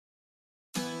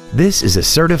This is a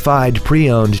certified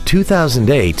pre-owned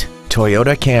 2008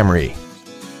 Toyota Camry.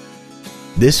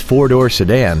 This four-door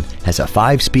sedan has a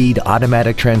 5-speed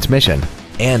automatic transmission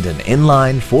and an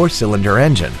inline 4-cylinder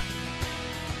engine.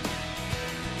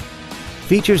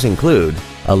 Features include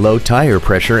a low tire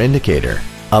pressure indicator,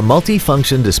 a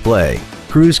multi-function display,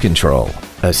 cruise control,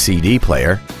 a CD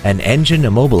player, an engine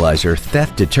immobilizer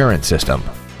theft deterrent system,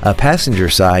 a passenger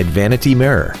side vanity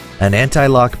mirror, an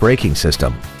anti-lock braking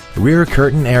system, rear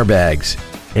curtain airbags,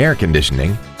 air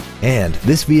conditioning, and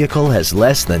this vehicle has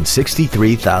less than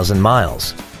 63,000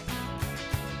 miles.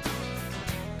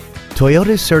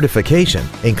 Toyota's certification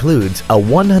includes a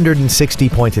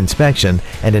 160-point inspection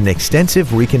and an extensive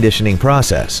reconditioning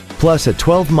process, plus a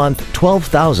 12-month,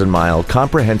 12,000-mile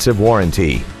comprehensive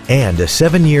warranty and a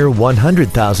 7-year,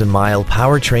 100,000-mile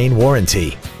powertrain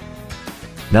warranty.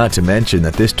 Not to mention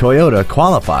that this Toyota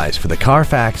qualifies for the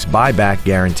Carfax buyback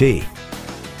guarantee.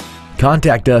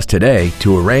 Contact us today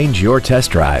to arrange your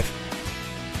test drive.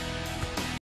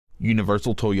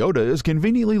 Universal Toyota is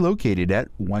conveniently located at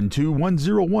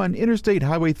 12101 Interstate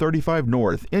Highway 35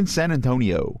 North in San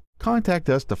Antonio.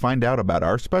 Contact us to find out about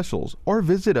our specials or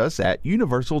visit us at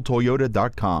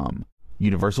universaltoyota.com.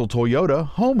 Universal Toyota,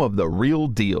 home of the real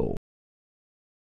deal.